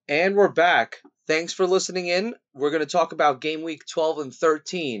And we're back. Thanks for listening in. We're going to talk about game week 12 and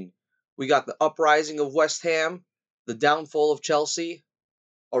 13. We got the uprising of West Ham, the downfall of Chelsea,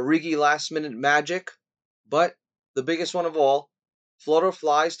 Origi last minute magic, but the biggest one of all, Flutter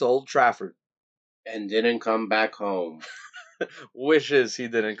flies to Old Trafford. And didn't come back home. Wishes he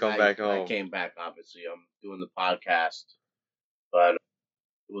didn't come back home. I came back, obviously. I'm doing the podcast. But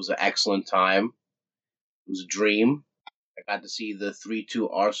it was an excellent time. It was a dream. I got to see the 3-2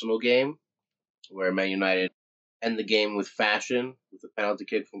 Arsenal game, where Man United end the game with fashion, with a penalty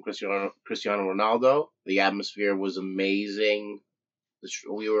kick from Cristiano Ronaldo. The atmosphere was amazing.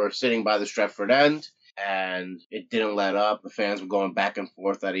 We were sitting by the Stretford end, and it didn't let up. The fans were going back and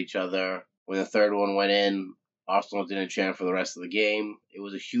forth at each other. When the third one went in, Arsenal didn't chant for the rest of the game. It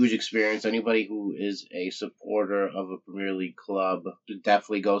was a huge experience. Anybody who is a supporter of a Premier League club should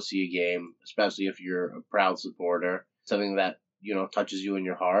definitely go see a game, especially if you're a proud supporter. Something that, touches you in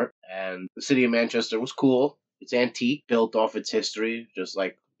your heart. And the city of Manchester was cool. It's antique, built off its history, just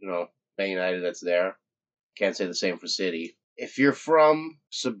like, Man United that's there. Can't say the same for City. If you're from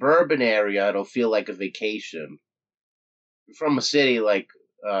suburban area, it'll feel like a vacation. If you're from a city like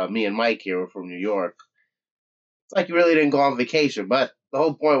me and Mike here, we're from New York. It's like you really didn't go on vacation, but the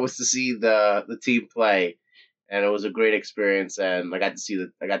whole point was to see the team play, and it was a great experience. And I got to see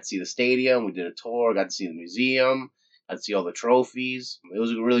the stadium. We did a tour. Got to see the museum. Got to see all the trophies. It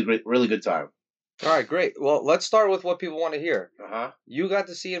was a really good time. All right, great. Well, let's start with what people want to hear. Uh-huh. You got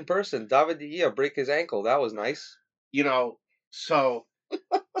to see in person David De Gea break his ankle. That was nice. So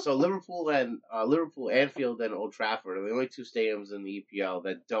Liverpool, Anfield, and Old Trafford are the only two stadiums in the EPL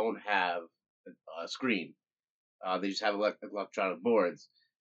that don't have a screen. They just have electronic boards.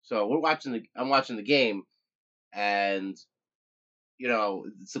 So I'm watching the game, and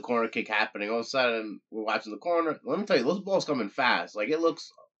it's the corner kick happening. All of a sudden, we're watching the corner. Let me tell you, those balls coming fast. Like, it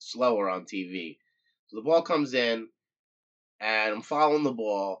looks slower on TV. So the ball comes in, and I'm following the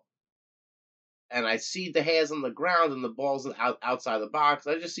ball, and I see De Gea's on the ground, and the ball's outside the box.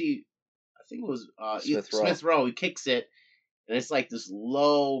 I just see, I think it was Smith Rowe. He kicks it, and it's like this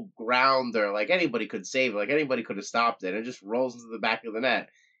low grounder. Like, anybody could save it. Like, anybody could have stopped it. It just rolls into the back of the net.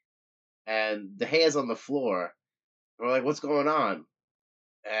 And De Gea's on the floor. We're like, what's going on?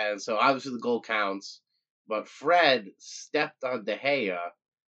 And so obviously the goal counts. But Fred stepped on De Gea,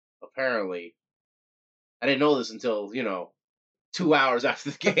 apparently. I didn't know this until, 2 hours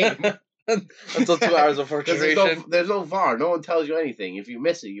after the game. Until 2 hours of frustration. There's no VAR. No one tells you anything. If you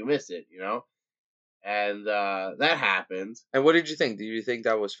miss it, you miss it, And that happened. And what did you think? Did you think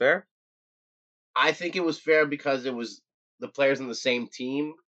that was fair? I think it was fair because it was the players on the same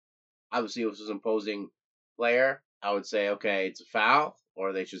team. Obviously, it was an opposing player. I would say, okay, it's a foul,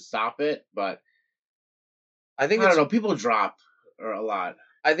 or they should stop it. But I don't know. People drop a lot.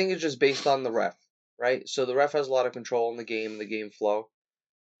 I think it's just based on the ref, right? So the ref has a lot of control in the game flow.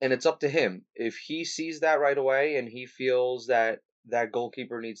 And it's up to him. If he sees that right away and he feels that that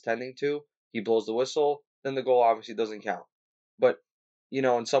goalkeeper needs tending to, he blows the whistle, then the goal obviously doesn't count. But,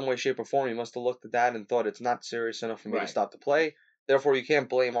 in some way, shape, or form, he must have looked at that and thought it's not serious enough for me to stop the play. Therefore, you can't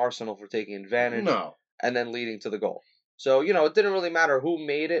blame Arsenal for taking advantage and then leading to the goal. So, it didn't really matter who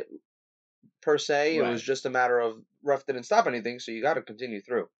made it per se. It was just a matter of ref didn't stop anything, so you got to continue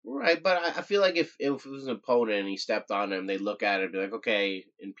through. Right, but I feel like if it was an opponent and he stepped on him, they'd look at it and be like, okay,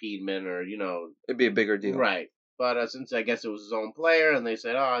 impediment or, It'd be a bigger deal. Right. But since I guess it was his own player and they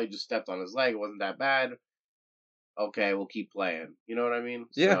said, oh, he just stepped on his leg, it wasn't that bad. Okay, we'll keep playing. You know what I mean?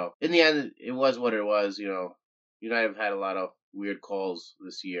 Yeah. So, in the end, it was what it was. United have had a lot of weird calls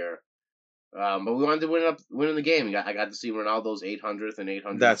this year. But we wanted to win the game. I got to see Ronaldo's 800th and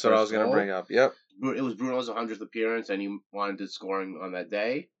 800th. That's what I was going to bring up. Yep. It was Bruno's 100th appearance, and he wanted to scoring on that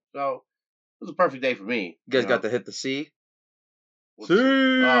day. So it was a perfect day for me. You guys got to hit the C. See?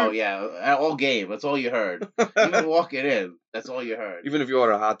 Oh yeah, all game. That's all you heard. Even walking in, that's all you heard. Even if you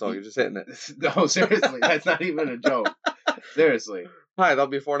order a hot dog, you're just hitting it. No, seriously, that's not even a joke. Seriously. Hi, that'll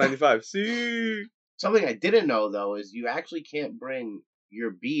be $4.95. See. Something I didn't know though is you actually can't bring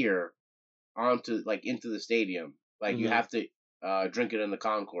your beer into the stadium. Like you have to drink it in the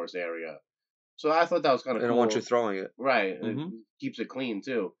concourse area. So I thought that was kind of cool. They don't want you throwing it. Right. It keeps it clean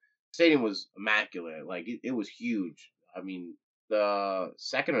too. The stadium was immaculate. Like it was huge. I mean, the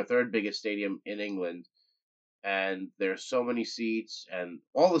second or third biggest stadium in England, and there's so many seats, and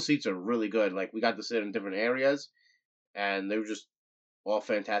all the seats are really good. Like we got to sit in different areas, and they were just all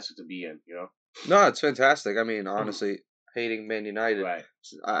fantastic to be in. No, it's fantastic. I mean, honestly, hating Man United, right?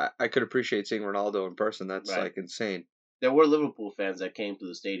 I could appreciate seeing Ronaldo in person. That's like insane. There were Liverpool fans that came to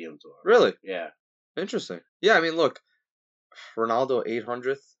the stadium tour. Really? Yeah. Interesting. Yeah, I mean, look, Ronaldo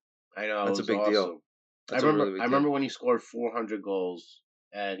 800th. I know, That's it a was big deal. awesome. That's a really I big remember deal. when he scored 400 goals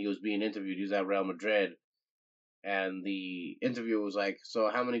and he was being interviewed. He was at Real Madrid, and the interviewer was like, "So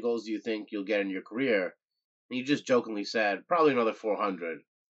how many goals do you think you'll get in your career?" And he just jokingly said, "Probably another 400."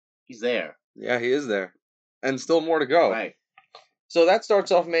 He's there, Yeah, he is there, and still more to go. right? So that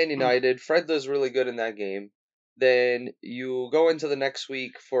starts off Man United. Fred does really good in that game. Then you go into the next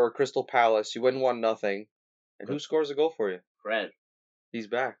week for Crystal Palace. You win 1-0. And who scores a goal for you? Fred, He's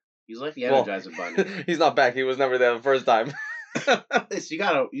back. he's like the Well, Energizer Bunny. he's not back. He was never there the first time. Listen,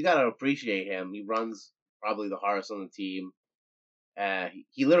 you gotta appreciate him. He runs probably the hardest on the team.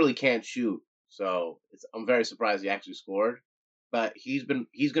 He literally can't shoot, so I'm very surprised he actually scored. But he's going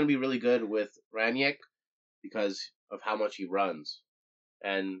to be really good with Ranić because of how much he runs.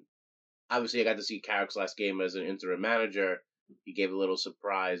 And obviously, I got to see Carrick's last game as an interim manager. He gave a little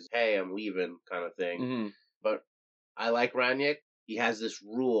surprise, "Hey, I'm leaving," kind of thing. Mm-hmm. But I like Ranić. He has this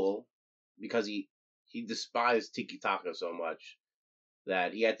rule because he despised tiki taka so much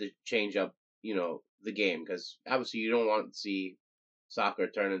that he had to change up, the game, because obviously you don't want to see soccer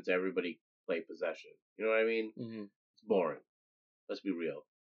turn into everybody play possession. You know what I mean? Mm-hmm. It's boring. Let's be real.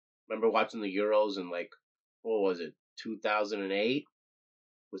 Remember watching the Euros in what was it, 2008,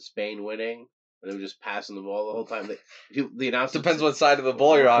 with Spain winning, and they were just passing the ball the whole time. The announcer Depends what side of the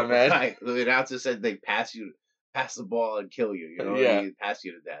ball you're on, man. Right. The announcer said they pass the ball and kill you. You know, Yeah. They pass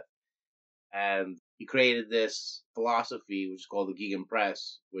you to death. And he created this philosophy, which is called the Gegen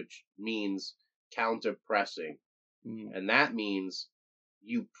Press, which means counter pressing. Mm-hmm. And that means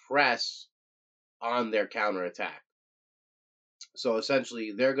you press on their counterattack. So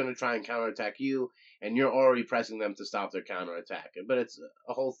essentially, they're going to try and counterattack you, and you're already pressing them to stop their counterattack. But it's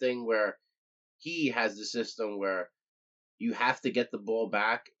a whole thing where he has the system where you have to get the ball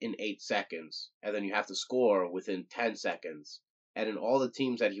back in 8 seconds, and then you have to score within 10 seconds. And in all the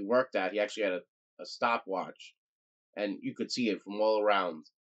teams that he worked at, he actually had a stopwatch, and you could see it from all around.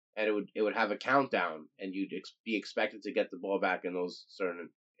 And it would have a countdown, and you'd be expected to get the ball back in those certain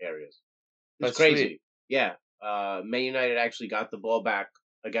areas. It's That's crazy. sweet. Yeah. Man United actually got the ball back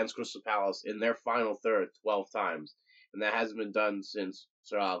against Crystal Palace in their final third 12 times. And that hasn't been done since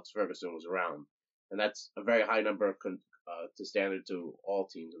Sir Alex Ferguson was around. And that's a very high number to standard to all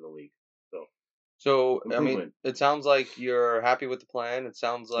teams in the league. So I mean, Improvement. it sounds like you're happy with the plan. It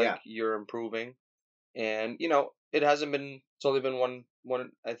sounds like Yeah. you're improving, and it hasn't been. It's only been one.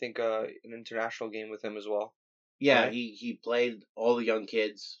 I think an international game with him as well. Yeah, Right. he played all the young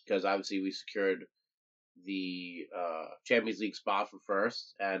kids because obviously we secured the Champions League spot for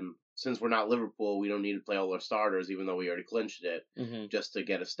first, and since we're not Liverpool, we don't need to play all our starters, even though we already clinched it, Mm-hmm. just to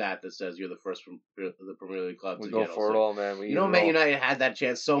get a stat that says you're the first from the Premier League club We to go get for it all. all, man. We You know, eat it Man all. United had that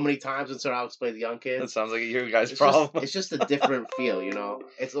chance so many times, and Sir Alex played the young That kids. sounds like you guys' It's problem. just a different feel, you know.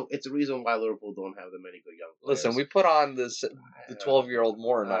 It's a reason why Liverpool don't have that many good young players. Listen, we put on the 12-year-old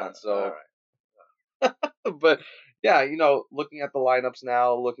more not so. All right. But yeah, looking at the lineups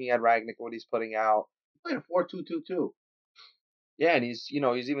now, looking at Rangnick, what he's putting out. Playing a 4-2-2-2. Yeah, and he's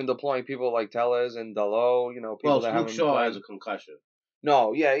even deploying people like Tellez and Dalot, people Well, that Luke haven't Shaw played. has a concussion.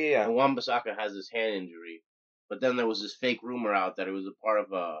 No, yeah. And Wan-Bissaka has his hand injury. But then there was this fake rumor out that it was a part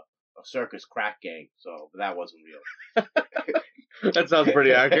of a circus crack gang, but that wasn't real. That sounds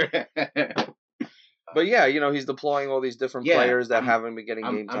pretty accurate. But yeah, he's deploying all these different players that haven't been getting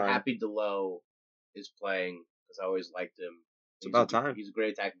game time. I'm happy Dalot is playing because I always liked him. It's about time. He's a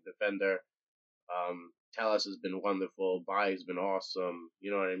great attacking defender. Tellez has been wonderful. Baye's been awesome.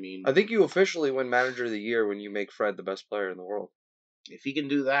 You know what I mean? I think you officially win Manager of the Year when you make Fred the best player in the world. If he can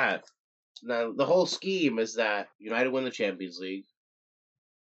do that. Now, the whole scheme is that United win the Champions League,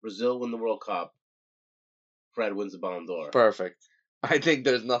 Brazil win the World Cup, Fred wins the Ballon d'Or. Perfect. I think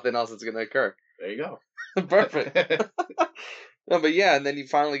there's nothing else that's going to occur. There you go. Perfect. No, but yeah, and then you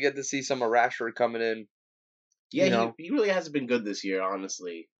finally get to see some of Rashford coming in. Yeah, he really hasn't been good this year,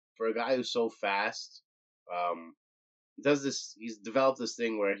 honestly. For a guy who's so fast, he does this. He's developed this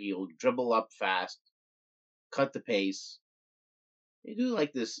thing where he'll dribble up fast, cut the pace. He do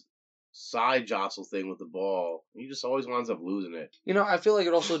like this side jostle thing with the ball. He just always winds up losing it. I feel like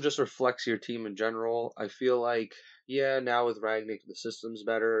it also just reflects your team in general. I feel like, now with Rangnick, the system's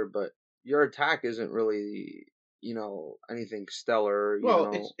better, but your attack isn't really, anything stellar.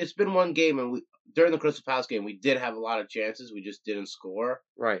 Well, it's been one game, and during the Crystal Palace game, we did have a lot of chances. We just didn't score.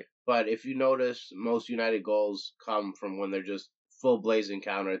 Right. But if you notice, most United goals come from when they're just full blazing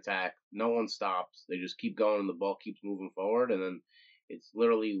counterattack. No one stops. They just keep going, and the ball keeps moving forward, and then it's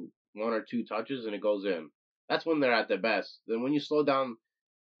literally one or two touches, and it goes in. That's when they're at their best. Then when you slow down,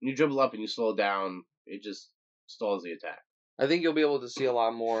 when you dribble up and you slow down, it just stalls the attack. I think you'll be able to see a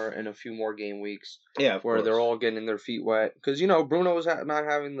lot more in a few more game weeks Yeah, of where course. they're all getting their feet wet. Because, Bruno was not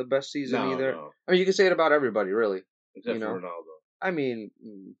having the best season No, either. no. I mean, you can say it about everybody, really. Except for Ronaldo. I mean,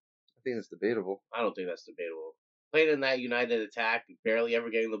 I think it's debatable. I don't think that's debatable. Playing in that United attack, barely ever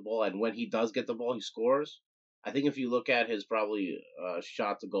getting the ball, and when he does get the ball, he scores. I think if you look at his probably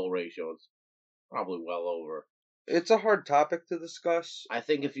shot to goal ratio, it's probably well over. It's a hard topic to discuss. I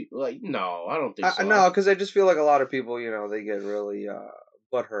think if you no, I don't think so. No, because I just feel like a lot of people, they get really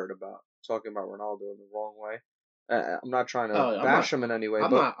butthurt about talking about Ronaldo in the wrong way. I'm not trying to bash him in any way,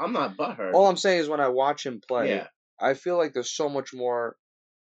 but I'm not butthurt. all I'm saying is when I watch him play, Yeah. I feel like there's so much more.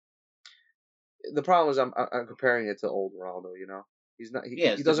 The problem is I'm comparing it to old Ronaldo. He's not.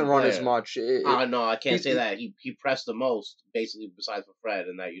 He doesn't run as much. No, I can't say that. He pressed the most, basically, besides for Fred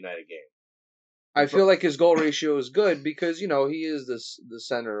in that United game. I feel like his goal ratio is good because he is the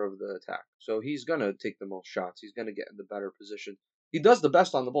center of the attack, so he's gonna take the most shots. He's gonna get in the better position. He does the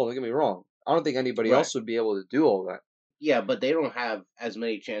best on the ball. Don't get me wrong. I don't think anybody else would be able to do all that. Yeah, but they don't have as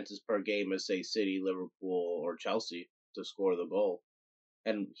many chances per game as say City, Liverpool, or Chelsea to score the goal.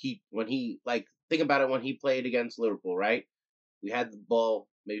 And think about it when he played against Liverpool, right? We had the ball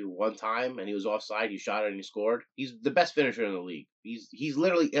maybe one time and he was offside, he shot it and he scored. He's the best finisher in the league. He's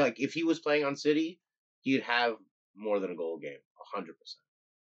literally like if he was playing on City, he'd have more than a goal a game, 100%.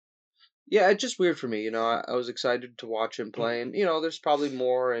 Yeah, it's just weird for me. I was excited to watch him play, and there's probably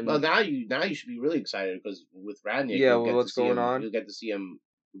more. And well, now you should be really excited because with Ranić, what's going on? You'll get to see him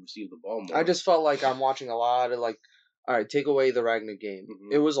receive the ball more. I just felt like I'm watching a lot of all right, take away the Rangnick game.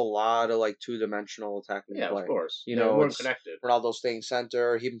 Mm-hmm. It was a lot of two-dimensional attacking play. Yeah, of course. They weren't connected. Ronaldo staying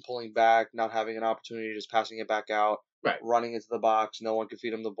center, him pulling back, not having an opportunity, just passing it back out, right, running into the box. No one can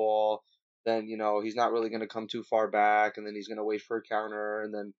feed him the ball. Then he's not really going to come too far back, and then he's going to wait for a counter,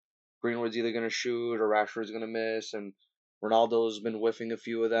 and then Greenwood's either going to shoot or Rashford's going to miss, and Ronaldo's been whiffing a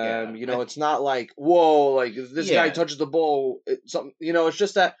few of them. Yeah, it's not like whoa, like if this guy touches the ball, it's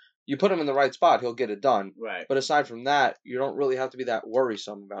just that. You put him in the right spot, he'll get it done. Right. But aside from that, you don't really have to be that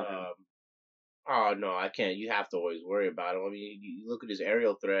worrisome about him. Oh, no, I can't. You have to always worry about him. I mean, you look at his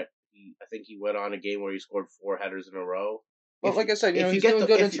aerial threat. I think he went on a game where he scored 4 headers in a row. Well, like I said, he's doing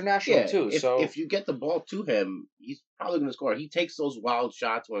good international too. So if you get the ball to him, he's probably going to score. He takes those wild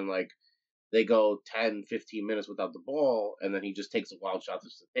shots when, they go 10, 15 minutes without the ball, and then he just takes a wild shot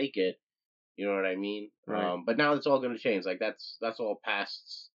just to take it. You know what I mean? Right. But now it's all going to change. That's all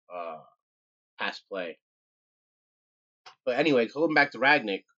past play. But anyway, going back to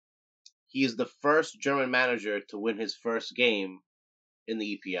Rangnick, he is the first German manager to win his first game in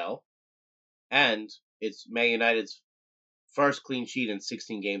the EPL, and it's Man United's first clean sheet in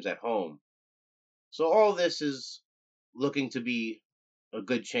 16 games at home. So all this is looking to be a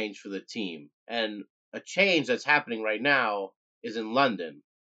good change for the team. And a change that's happening right now is in London,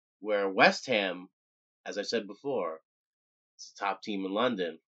 where West Ham, as I said before, is the top team in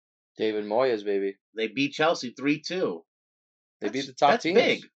London. David Moyes, baby. They beat Chelsea 3-2. They beat the top teams.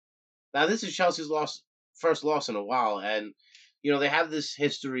 That's big. Now, this is Chelsea's first loss in a while, and, they have this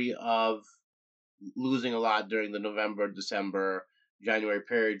history of losing a lot during the November, December, January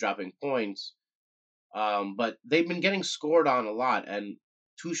period, dropping points. But they've been getting scored on a lot, and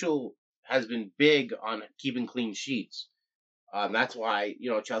Tuchel has been big on keeping clean sheets. That's why,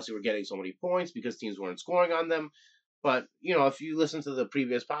 Chelsea were getting so many points because teams weren't scoring on them. But, if you listen to the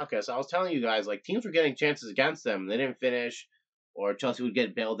previous podcast, I was telling you guys, teams were getting chances against them. They didn't finish, or Chelsea would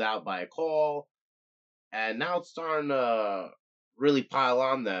get bailed out by a call. And now it's starting to really pile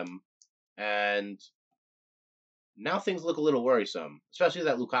on them. And now things look a little worrisome, especially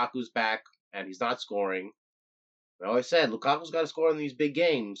that Lukaku's back and he's not scoring. I always said, Lukaku's got to score in these big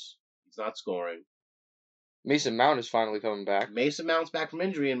games. He's not scoring. Mason Mount is finally coming back. Mason Mount's back from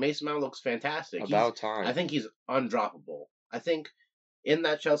injury, and Mason Mount looks fantastic. About time. I think he's undroppable. I think in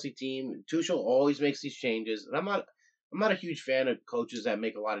that Chelsea team, Tuchel always makes these changes, and I'm not a huge fan of coaches that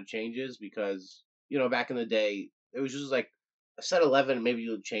make a lot of changes because back in the day it was just like a set 11. Maybe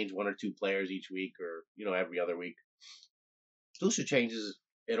you'll change 1 or 2 players each week, or every other week. Tuchel changes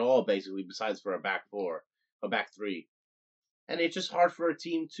it all basically, besides for a back 4, a back 3. And it's just hard for a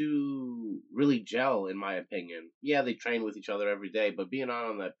team to really gel, in my opinion. Yeah, they train with each other every day, but being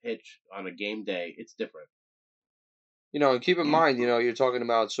on that pitch on a game day, it's different. And keep in mind, you're talking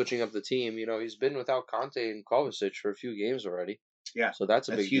about switching up the team. He's been without Conte and Kovacic for a few games already. Yeah. So that's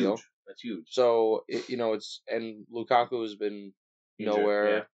a big huge. deal. That's huge. So, and Lukaku has been injured,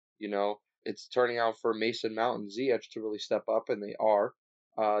 nowhere. Yeah. It's turning out for Mason Mount and Ziyech to really step up, and they are.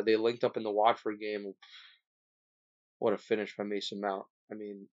 They linked up in the Watford game. What a finish by Mason Mount. I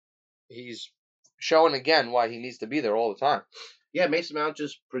mean, he's showing again why he needs to be there all the time. Yeah, Mason Mount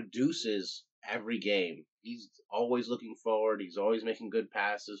just produces every game. He's always looking forward. He's always making good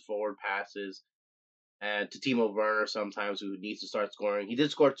passes, forward passes, and to Timo Werner sometimes who needs to start scoring. He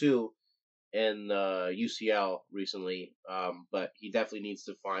did score 2 in UCL recently, but he definitely needs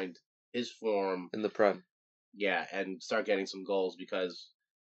to find his form in the Prem. Yeah, and start getting some goals because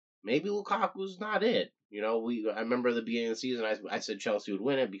maybe Lukaku's not it. I remember at the beginning of the season I said Chelsea would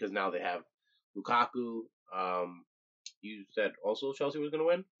win it because now they have Lukaku. You said also Chelsea was going to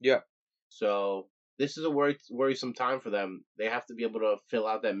win? Yeah. So this is a worrisome time for them. They have to be able to fill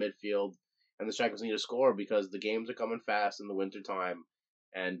out that midfield, and the strikers need to score because the games are coming fast in the winter time,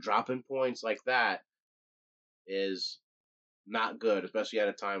 and dropping points like that is not good, especially at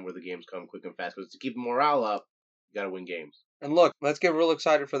a time where the games come quick and fast. Because to keep morale up, you got to win games. And look, let's get real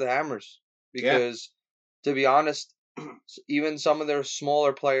excited for the Hammers because, to be honest, even some of their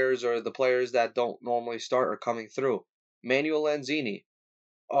smaller players or the players that don't normally start are coming through. Manuel Lanzini,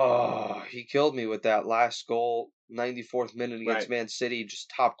 he killed me with that last goal, 94th minute against Man City,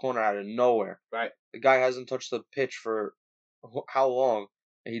 just top corner out of nowhere. Right. The guy hasn't touched the pitch for how long,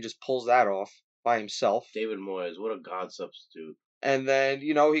 and he just pulls that off by himself. David Moyes, what a god substitute. And then,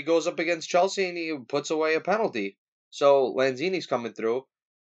 he goes up against Chelsea and he puts away a penalty. So Lanzini's coming through.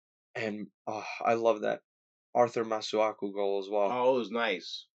 And I love that Arthur Masuaku goal as well. Oh, it was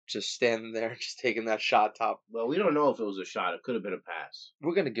nice. Just standing there, just taking that shot top. Well, we don't know if it was a shot. It could have been a pass.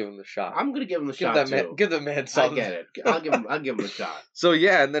 We're gonna give him the shot. I'm gonna give him the shot too. Give the man something. I get it. I'll give him a shot. So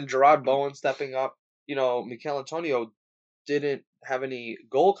yeah, and then Gerard Bowen stepping up. Mikel Antonio didn't have any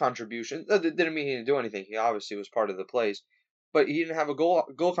goal contributions. That didn't mean he didn't do anything. He obviously was part of the plays, but he didn't have a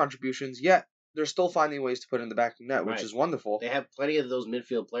goal contributions yet. They're still finding ways to put in the back of the net, which is wonderful. They have plenty of those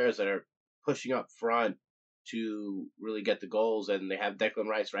midfield players that are pushing up front to really get the goals, and they have Declan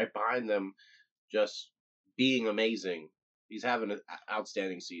Rice right behind them, just being amazing. He's having an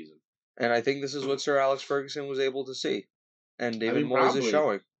outstanding season. And I think this is what Sir Alex Ferguson was able to see, and David Moyes is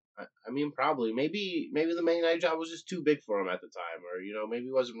showing. Probably. Maybe the Man United job was just too big for him at the time, or maybe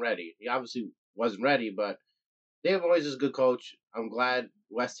he wasn't ready. He obviously wasn't ready, but David Moyes is a good coach. I'm glad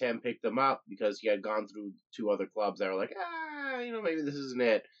West Ham picked him up because he had gone through 2 other clubs that were like, maybe this isn't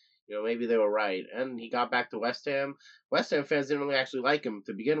it. Maybe they were right. And he got back to West Ham. West Ham fans didn't really actually like him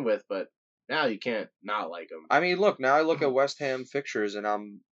to begin with, but now you can't not like him. I mean, look, now I look at West Ham fixtures and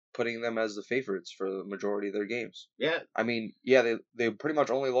I'm putting them as the favorites for the majority of their games. Yeah. I mean, yeah, they pretty much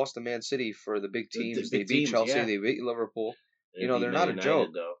only lost to Man City for the big teams. They beat Chelsea, they beat Liverpool. They're not a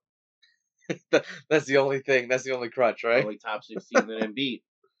joke. Though. That's the only thing. That's the only crutch, right? Only top 16 that they beat.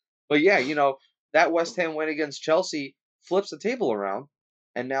 But yeah, that West Ham win against Chelsea flips the table around,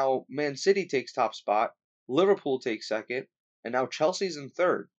 and now Man City takes top spot, Liverpool takes second, and now Chelsea's in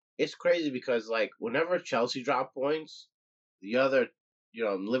third. It's crazy because, whenever Chelsea drop points, the other,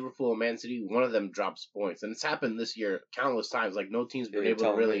 Liverpool and Man City, one of them drops points. And it's happened this year countless times. No team's been able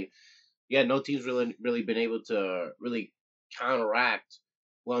to really... Yeah, no team's really been able to really counteract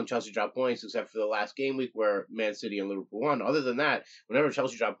when Chelsea dropped points, except for the last game week where Man City and Liverpool won. Other than that, whenever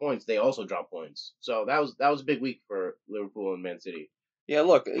Chelsea dropped points, they also dropped points. So that was a big week for Liverpool and Man City. Yeah,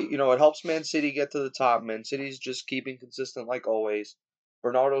 look, it helps Man City get to the top. Man City's just keeping consistent like always.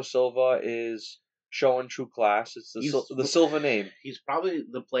 Bernardo Silva is showing true class. It's the Silva name. He's probably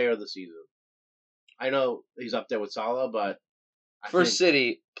the player of the season. I know he's up there with Salah, but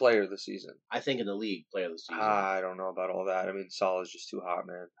City, player of the season. I think in the league, player of the season. I don't know about all that. I mean, Salah's just too hot,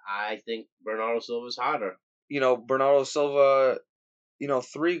 man. I think Bernardo Silva's hotter. Bernardo Silva,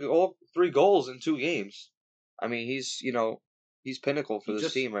 3 goals in 2 games. I mean, he's pinnacle for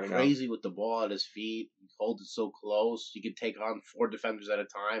this team right now. Crazy with the ball at his feet. He holds it so close. He can take on 4 defenders at a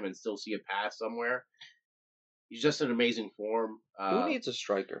time and still see a pass somewhere. He's just an amazing form. Who needs a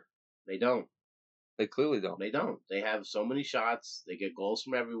striker? They don't. They clearly don't. They don't. They have so many shots. They get goals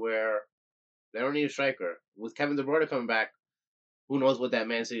from everywhere. They don't need a striker. With Kevin De Bruyne coming back, who knows what that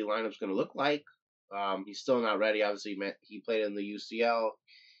Man City lineup's going to look like. He's still not ready. Obviously, he played in the UCL.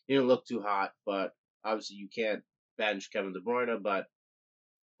 He didn't look too hot, but obviously you can't bench Kevin De Bruyne. But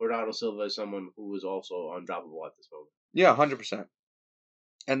Bernardo Silva is someone who is also undroppable at this moment. Yeah, 100%.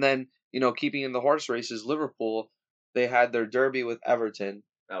 And then, keeping in the horse races, Liverpool, they had their derby with Everton.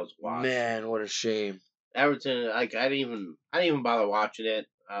 That was wild. Man, what a shame. Everton, I didn't even bother watching it.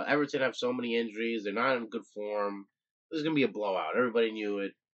 Everton have so many injuries. They're not in good form. This is gonna be a blowout. Everybody knew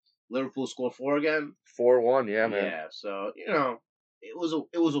it. Liverpool scored 4 again. 4-1, yeah, man. Yeah, so it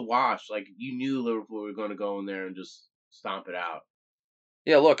was a wash. You knew Liverpool were going to go in there and just stomp it out.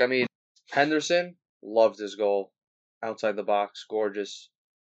 Yeah, look, I mean, Henderson loved his goal outside the box, gorgeous.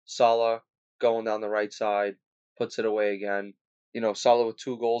 Salah going down the right side, puts it away again. Salah with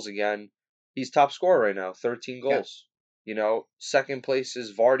 2 goals again. He's top scorer right now, 13 Yeah. goals. Second place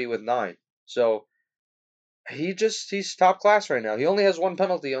is Vardy with 9. So he's top class right now. He only has 1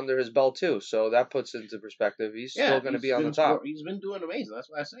 penalty under his belt too, so that puts into perspective. He's Yeah, still going to be on the top. He's been doing amazing. That's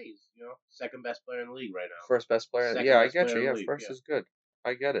what I say. He's second best player in the league right now. First best player. Second Yeah, I best get player you. in the Yeah, league. first Yeah. is good.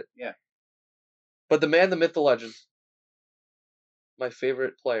 I get it. Yeah. But the man, the myth, the legend, my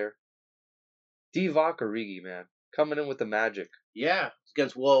favorite player, Divock Origi, man, coming in with the magic. Yeah, it's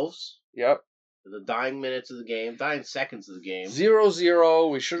against Wolves. Yep. The dying minutes of the game, dying seconds of the game.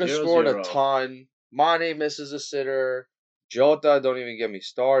 0-0. We should have 0-0. scored a ton. Mane misses a sitter. Jota, don't even get me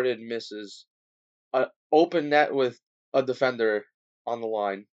started, misses. An open net with a defender on the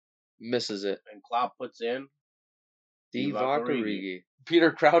line. Misses it. And Klopp puts in Divock Origi.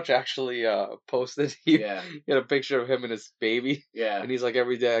 Peter Crouch actually posted he had a picture of him and his baby. Yeah. And he's like,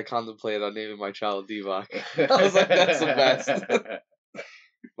 every day I contemplate on naming my child Divock. I was like, that's the best.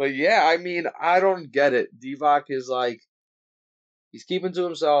 But yeah, I mean, I don't get it. Divock is like, he's keeping to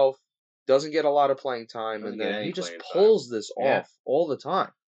himself, doesn't get a lot of playing time, and then he just pulls this off all the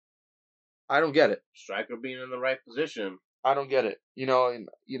time. I don't get it. Striker being in the right position. I don't get it.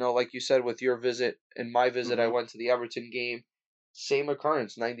 Like you said with your visit and my visit, I went to the Everton game. Same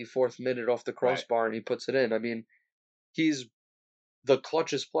occurrence, 94th minute off the crossbar, and he puts it in. I mean, he's the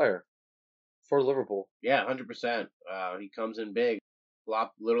clutchest player for Liverpool. Yeah, 100%. He comes in big.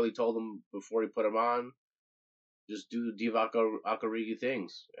 Klopp literally told him before he put him on, just do Divock Origi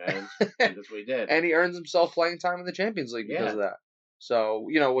things, and that's what he did. And he earns himself playing time in the Champions League because of that. So,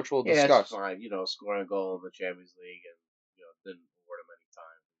 which we'll discuss. That's fine. Scoring a goal in the Champions League, and didn't award him any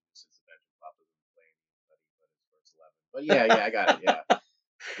time since the bench. Klopp doesn't play anybody but his first 11. But yeah, I got it. Yeah,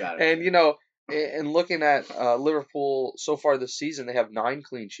 got it. And and looking at Liverpool so far this season, they have 9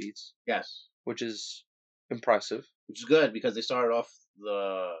 clean sheets. Yes, which is impressive. Which is good because they started off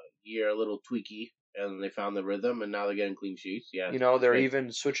the year a little tweaky, and they found the rhythm, and now they're getting clean sheets. Yeah, they're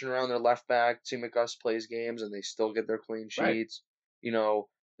even switching around their left back. Tsimikas plays games, and they still get their clean sheets. Right.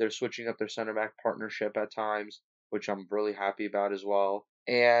 They're switching up their center back partnership at times, which I'm really happy about as well.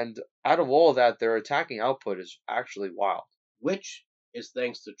 And out of all of that, their attacking output is actually wild. Which is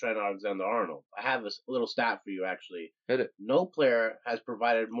thanks to Trent Alexander-Arnold. I have a little stat for you, actually. Hit it. No player has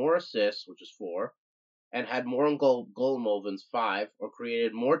provided more assists, which is 4, and had more goal involvements, 5, or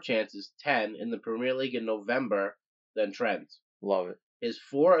created more chances, 10, in the Premier League in November than Trent. Love it. His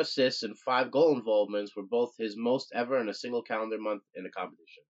 4 assists and 5 goal involvements were both his most ever in a single calendar month in a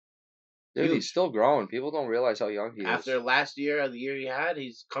competition. Dude, he's still growing. People don't realize how young he is. After last year, the year he had,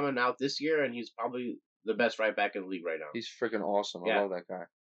 he's coming out this year, and he's probably the best right back in the league right now. He's freaking awesome. I love that guy.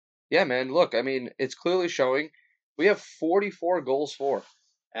 Yeah, man. Look, I mean, it's clearly showing. We have 44 goals for.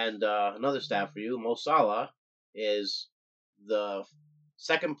 And another stat for you, Mo Salah is the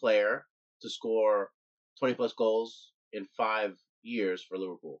second player to score 20-plus goals in 5 years for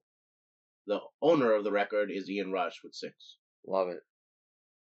Liverpool. The owner of the record is Ian Rush with 6. Love it.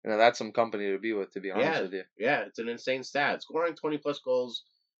 That's some company to be with, to be honest with you. Yeah, it's an insane stat. Scoring 20-plus goals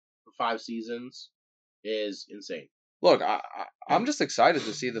for 5 seasons is insane. Look, I'm just excited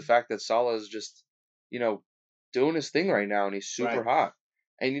to see the fact that Salah is just, doing his thing right now, and he's super hot.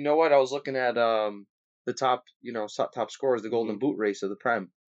 And you know what? I was looking at the top, top scorers, the Golden Boot race of the Prem.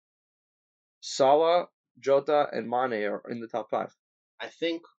 Salah, Jota, and Mane are in the top 5. I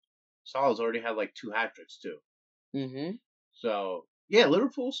think Salah's already had like 2 hat tricks too. Mm-hmm. So yeah,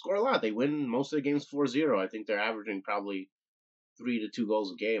 Liverpool score a lot. They win most of the games 4-0. I think they're averaging probably 3 to 2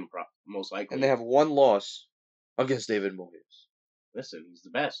 goals a game, most likely. And they have 1 loss against David Moyes. Listen, he's the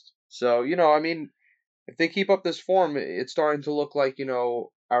best. So, I mean, if they keep up this form, it's starting to look like,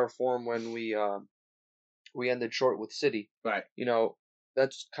 our form when we ended short with City. Right.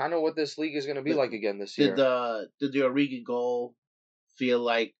 That's kind of what this league is going to be like again this year. Did the Origi goal feel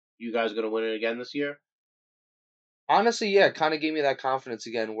like you guys are going to win it again this year? Honestly, yeah, it kind of gave me that confidence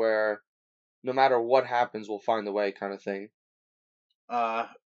again where no matter what happens, we'll find a way kind of thing.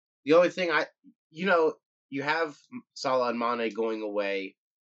 The only thing you have Salah and Mane going away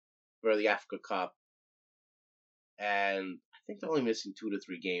for the Africa Cup, and I think they're only missing 2 to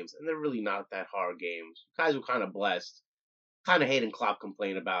 3 games, and they're really not that hard games. You guys were kind of blessed. Kind of hating Klopp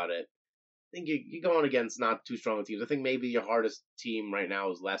complain about it. I think you're going against not too strong teams. I think maybe your hardest team right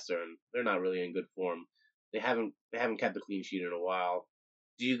now is Leicester, and they're not really in good form. They haven't kept a clean sheet in a while.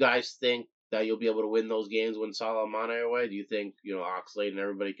 Do you guys think that you'll be able to win those games when Salah and Mane are away? Do you think Oxlade and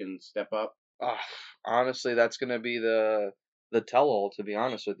everybody can step up? Honestly, that's going to be the tell-all, to be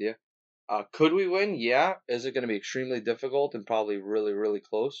honest with you. Could we win? Yeah. Is it going to be extremely difficult and probably really, really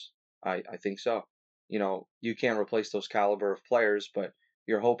close? I think so. You can't replace those caliber of players, but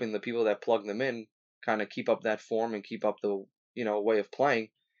you're hoping the people that plug them in kind of keep up that form and keep up the way of playing.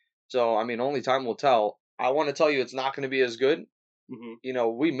 So I mean, only time will tell. I want to tell you, it's not going to be as good.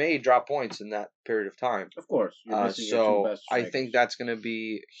 We may drop points in that period of time. Of course, you're missing your two So best I strikers. think that's going to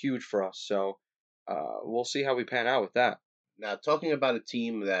be huge for us. So we'll see how we pan out with that. Now, talking about a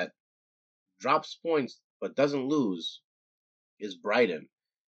team that drops points but doesn't lose is Brighton.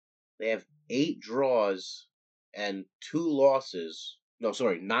 They have 8 draws and 2 losses. No,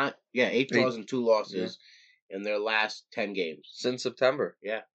 sorry, not 8 draws and 2 losses in their last 10 games since September.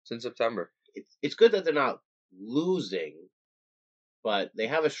 Yeah, since September. It's good that they're not losing, but they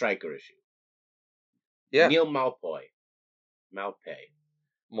have a striker issue. Yeah, Neil Maupay.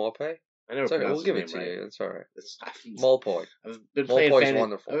 Maupay. I never pronounced We'll give it his to name right. you. It's all right. Maupay. Maupay. I've been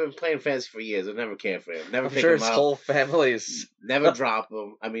wonderful. I've been playing fantasy for years. I've never cared for him. Never I'm pick sure him his up. whole family is. Never drop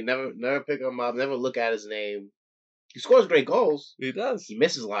him. I mean, never pick him up. Never look at his name. He scores great goals. He does. He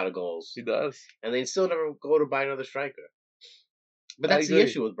misses a lot of goals. He does. And they still never go to buy another striker. But that's the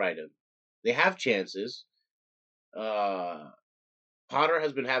issue with Brighton. They have chances. Potter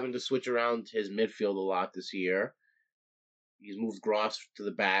has been having to switch around his midfield a lot this year. He's moved Gross to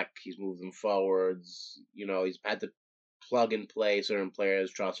the back. He's moved them forwards. He's had to plug and play certain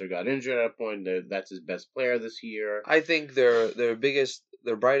players. Trossard got injured at a point. That's his best player this year. I think their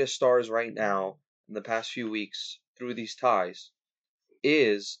brightest stars right now in the past few weeks through these ties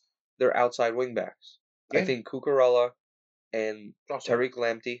is their outside wingbacks. Yeah. I think Cucurella and Tariq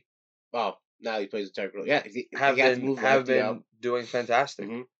Lamptey. Oh, now he plays with Tariq Lamptey. Yeah, have been doing fantastic.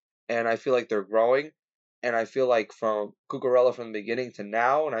 Mm-hmm. And I feel like they're growing. And I feel like from Cucurella from the beginning to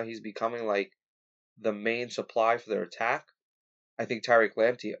now he's becoming like the main supply for their attack. I think Tariq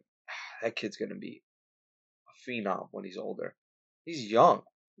Lamptey, that kid's going to be a phenom when he's older. He's young.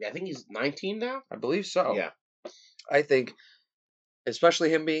 Yeah, I think he's 19 now. I believe so. Yeah. I think, especially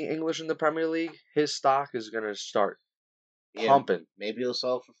him being English in the Premier League, his stock is going to start pumping. Maybe he'll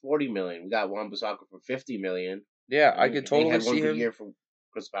sell for $40 million. We got Wan-Bissaka for $50 million. Yeah, I could totally see him. He had 1 good year for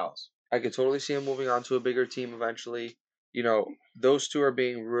Crystal Palace. I could totally see him moving on to a bigger team eventually. Those two are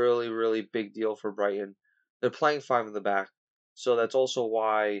being really, really big deal for Brighton. They're playing 5 in the back, so that's also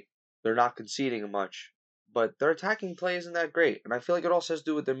why they're not conceding much. But their attacking play isn't that great, and I feel like it also has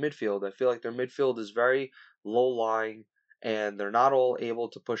to do with their midfield. I feel like their midfield is very low-lying, and they're not all able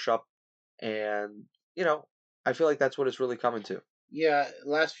to push up. And, I feel like that's what it's really coming to. Yeah,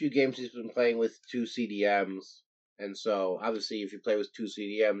 last few games he's been playing with 2 CDMs. And so, obviously, if you play with 2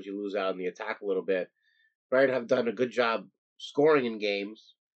 CDMs, you lose out on the attack a little bit. Brighton have done a good job scoring in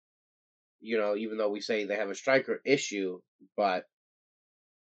games. Even though we say they have a striker issue, but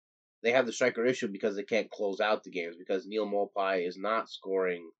they have the striker issue because they can't close out the games, because Neil Maupay is not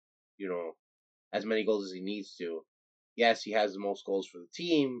scoring, as many goals as he needs to. Yes, he has the most goals for the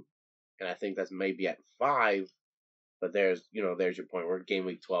team, and I think that's maybe at 5. But there's your point. We're at game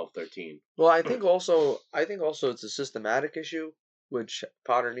week 12, 13. Well, I think also it's a systematic issue, which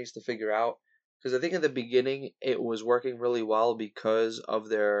Potter needs to figure out. Because I think in the beginning it was working really well because of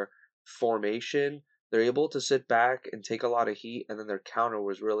their formation. They're able to sit back and take a lot of heat, and then their counter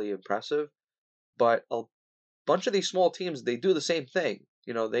was really impressive. But a bunch of these small teams, they do the same thing.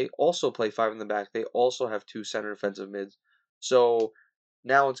 They also play 5 in the back. They also have 2 center defensive mids. So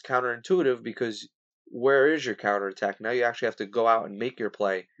now it's counterintuitive because where is your counterattack? Now you actually have to go out and make your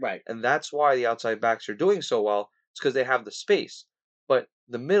play. Right. And that's why the outside backs are doing so well. It's because they have the space. But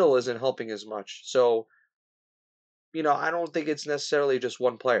the middle isn't helping as much. So, I don't think it's necessarily just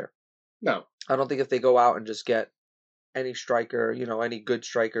one player. No. I don't think if they go out and just get any striker, any good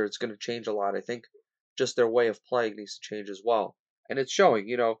striker, it's going to change a lot. I think just their way of playing needs to change as well. And it's showing,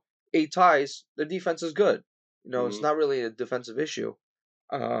 8 ties, the defense is good. It's not really a defensive issue.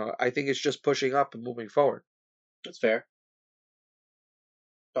 I think it's just pushing up and moving forward. That's fair.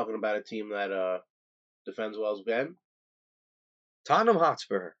 Talking about a team that defends well as Ben. Tottenham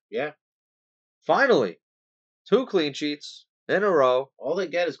Hotspur. Yeah. Finally, 2 clean sheets in a row. All they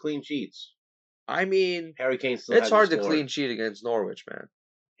get is clean sheets. I mean, Harry Kane still hasn't scored. It's hard to clean sheet against Norwich, man.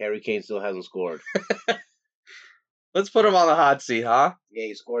 Harry Kane still hasn't scored. Let's put him on the hot seat, huh? Yeah,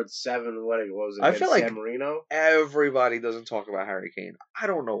 he scored 7. What was it? I feel like San Marino? Everybody doesn't talk about Harry Kane. I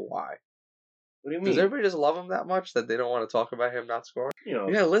don't know why. What do you mean? Does everybody just love him that much that they don't want to talk about him not scoring?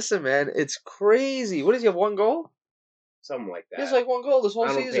 Yeah, listen, man, it's crazy. What does he have? 1 goal? Something like that. He has 1 goal this whole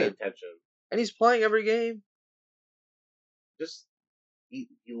season. I don't pay attention. And he's playing every game. Just he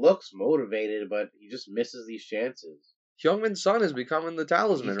looks motivated, but he just misses these chances. Heung-min Son is becoming the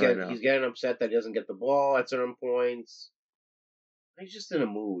talisman right now. He's getting upset that he doesn't get the ball at certain points. He's just in a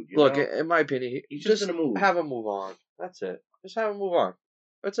mood, you Look, know? in my opinion, He's just just in a mood. have him move on. That's it. Just have him move on.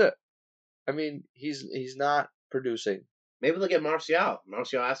 That's it. I mean, he's not producing. Maybe look at Martial.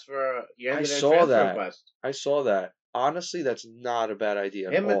 Martial asked for he I ended in a saw transfer that. request. I saw that. Honestly, that's not a bad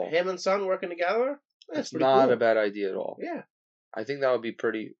idea at all. Him and Son working together? That's It's pretty not cool. a bad idea at all. Yeah. I think that would be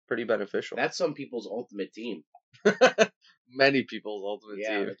pretty beneficial. That's some people's ultimate team. Many people's ultimate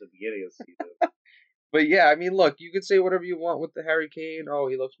team. At the beginning of the season. But yeah, I mean, look, you could say whatever you want with the Harry Kane. Oh,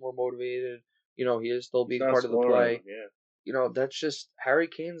 he looks more motivated. You know, he is still being part of the play. Yeah. You know, that's just Harry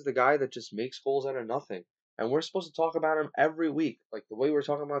Kane's the guy that just makes goals out of nothing. And we're supposed to talk about him every week. Like the way we're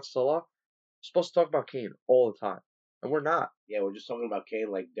talking about Salah, we're supposed to talk about Kane all the time. And we're not. Yeah, we're just talking about Kane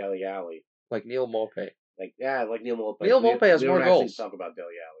like Dele Alli. Like Neil Maupay. Like Neil Maupay. Neil Maupay has more goals. We don't talk about Dele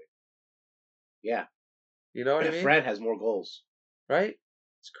Alli. Yeah. You know what I mean? Fred has more goals. Right?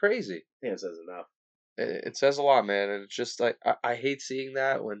 It's crazy. I think it says enough. It says a lot, man. And it's just like, I hate seeing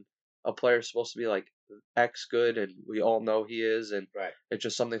that when a player's supposed to be like X good and we all know he is. And it's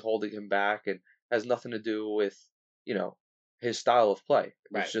just something holding him back and has nothing to do with, you know, his style of play.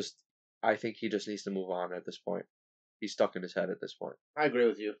 It's just, I think he just needs to move on at this point. He's stuck in his head at this point. I agree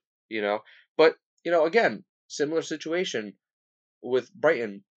with you. You know, but, you know, again, similar situation with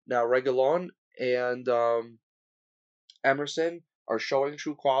Brighton. Now, Reguilon and Emerson are showing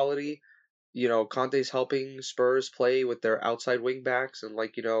true quality. You know, Conte's helping Spurs play with their outside wing backs. And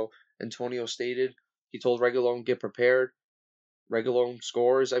like, you know, Antonio stated, he told Reguilon, get prepared. Reguilon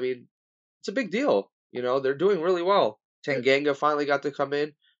scores. I mean, it's a big deal. You know, they're doing really well. Tanganga finally got to come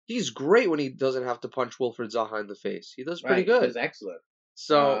in. He's great when he doesn't have to punch Wilfred Zaha in the face. He does pretty good. He's excellent.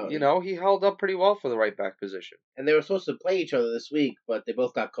 So, you know, he held up pretty well for the right back position. And they were supposed to play each other this week, but they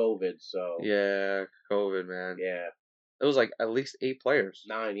both got COVID, so... Yeah, COVID, man. Yeah. It was like at least 8 players.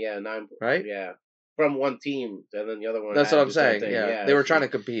 9. Right? Yeah. From one team, and then the other one... That's what I'm saying, yeah. They were trying to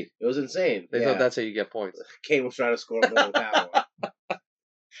compete. It was insane. They thought that's how you get points. Kane was trying to score more with that one.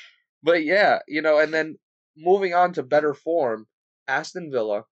 But yeah, you know, and then moving on to better form, Aston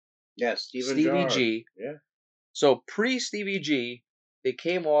Villa. Yes, Stevie Gerrard. G. Yeah. So pre-Stevie G, they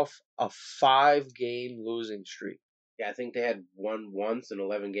came off a 5-game losing streak. Yeah, I think they had won once in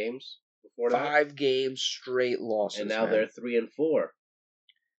 11 games before that. 5 games straight losses. And now they're 3-4.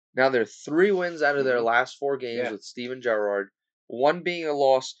 Now they're 3 wins out of their last 4 games with Steven Gerrard. 1 being a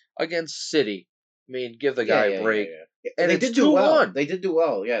loss against City. I mean, give the guy a break. And they did do well. They did do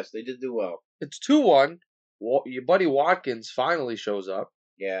well. Yes, they did do well. It's 2-1. Your buddy Watkins finally shows up.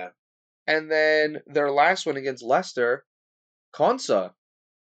 Yeah. And then their last one against Leicester, Konsa.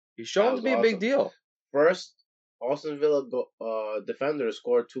 He's shown to be a big deal. First Aston Villa defender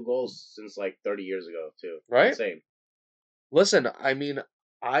scored 2 goals since like 30 years ago, too. Right? Insane. Listen, I mean,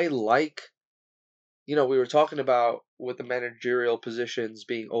 I like, you know, we were talking about with the managerial positions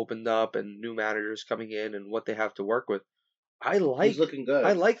being opened up and new managers coming in and what they have to work with. He's looking good.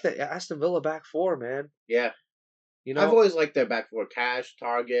 I like that Aston Villa back 4, man. Yeah. You know, I've always liked their back 4. Cash,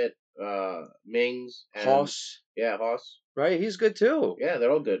 Target, Mings, and Haas. Yeah, Haas. Right, he's good too. Yeah,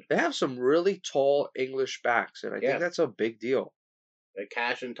 they're all good. They have some really tall English backs, and I think that's a big deal.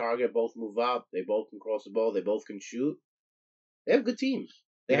 Cash and Target both move up. They both can cross the ball. They both can shoot. They have good teams.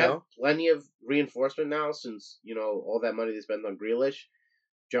 They have plenty of reinforcement now since, you know, all that money they spend on Grealish.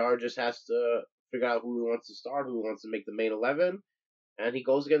 Gerrard just has to figure out who he wants to start, who he wants to make the main 11, and he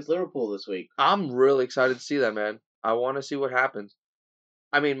goes against Liverpool this week. I'm really excited to see that, man. I want to see what happens.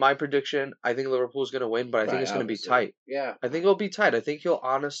 I mean, my prediction, I think Liverpool's going to win, but I think it's going to be tight. Yeah. I think it'll be tight. I think he'll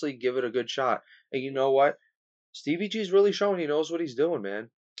honestly give it a good shot. And you know what? Stevie G's really showing he knows what he's doing, man.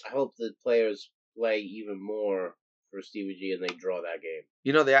 I hope the players play even more for Stevie G and they draw that game.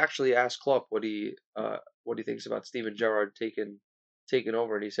 You know, they actually asked Klopp what he thinks about Steven Gerrard taking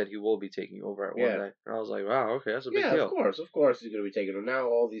over, and he said he will be taking over at one day. And I was like, wow, okay, that's a big deal. Yeah, of course he's going to be taking over. Now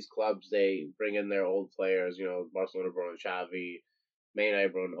all these clubs, they bring in their old players, you know, Barcelona brought in Xavi, Man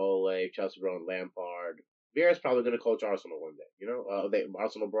United brought in Ole, Chelsea brought in Lampard. Vieira's probably going to coach Arsenal one day, you know?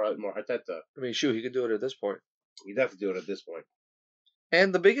 Arsenal brought in Arteta. I mean, shoot, he could do it at this point. He'd have to do it at this point.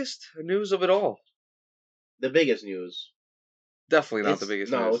 And the biggest news of it all. The biggest news. Definitely not the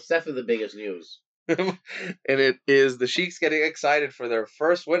biggest news. No, it's definitely the biggest news. And it is the Sheiks getting excited for their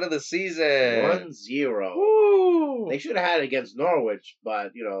first win of the season. 1-0. Woo! They should have had it against Norwich,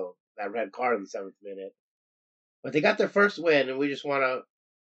 but, you know, that red card in the 7th minute. But they got their first win, and we just want to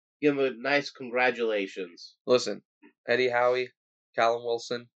give them a nice congratulations. Listen, Eddie Howe, Callum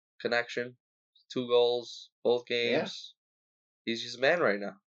Wilson, connection, 2 goals, both games. Yeah. He's just a man right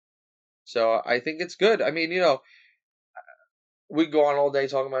now. So I think it's good. I mean, you know, we go on all day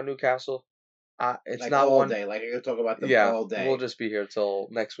talking about Newcastle. It's like not all one. day. Like you're gonna talk about them Yeah, all day. we'll just be here till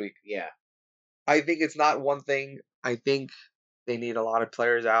next week. Yeah. I think it's not one thing. I think they need a lot of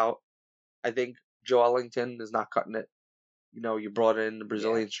players out. I think Joe Ellington is not cutting it. You know, you brought in the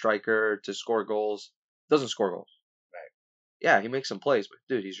Brazilian striker to score goals. Doesn't score goals. Right. Yeah, he makes some plays, but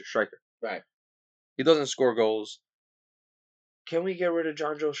dude, he's your striker. Right. He doesn't score goals. Can we get rid of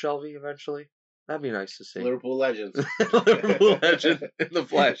John Joe Shelby eventually? That'd be nice to see. Liverpool legends. Liverpool legend in the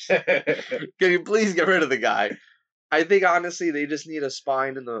flesh. Can you please get rid of the guy? I think honestly they just need a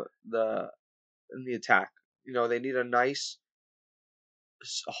spine in the attack. You know, they need a nice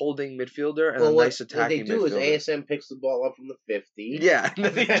holding midfielder and a nice attacking midfielder. What they do is ASM picks the ball up from the 50. Yeah, and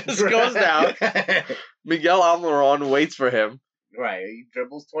then he just goes down. Miguel Almiron waits for him. Right, he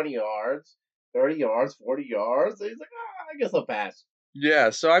dribbles 20 yards, 30 yards, 40 yards. And he's like, I guess I'll pass.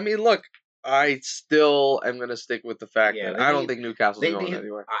 Yeah, so I mean, look, I still am going to stick with the fact that I don't think Newcastle's going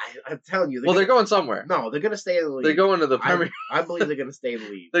anywhere. I'm telling you. They're going somewhere. No, they're going to stay in the league. They're going to the Premier. I believe they're going to stay in the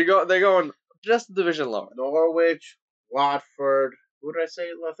league. They're going just the division lower. Norwich, Watford. Who did I say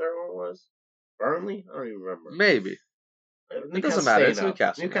the third one was? Burnley? I don't even remember. Maybe. It doesn't matter. It's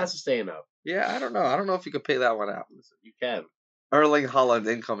Newcastle. Newcastle's staying up. Yeah, I don't know. I don't know if you could pay that one out. Listen, you can. Erling Haaland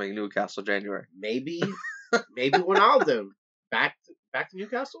incoming Newcastle January. Maybe Ronaldo back to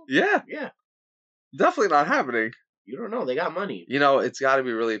Newcastle. Yeah, definitely not happening. You don't know. They got money. You know, it's got to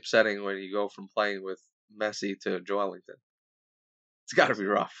be really upsetting when you go from playing with Messi to Joe Ellington. It's got to be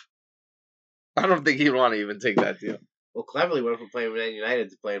rough. I don't think he'd want to even take that deal. Well, Cleverly went from playing with Man United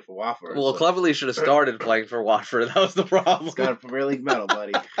to playing for Watford. Well, Cleverly should have started playing for Watford. That was the problem. He's got a Premier League medal,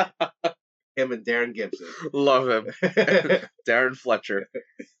 buddy. Him and Darren Gibson. Love him. Darren Fletcher.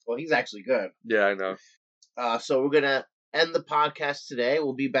 Well, he's actually good. Yeah, I know. So we're going to end the podcast today.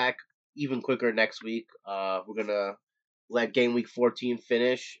 We'll be back even quicker next week. We're going to let Game Week 14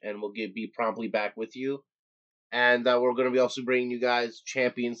 finish, and we'll be promptly back with you. And we're going to be also bringing you guys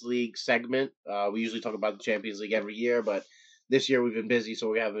Champions League segment. We usually talk about the Champions League every year, but this year we've been busy, so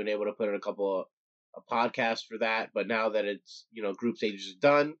we haven't been able to put in a couple of podcasts for that. But now that it's, group stages is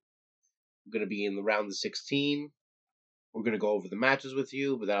done, we're going to be in the round of 16. We're going to go over the matches with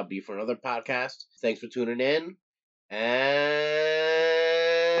you, but that'll be for another podcast. Thanks for tuning in, and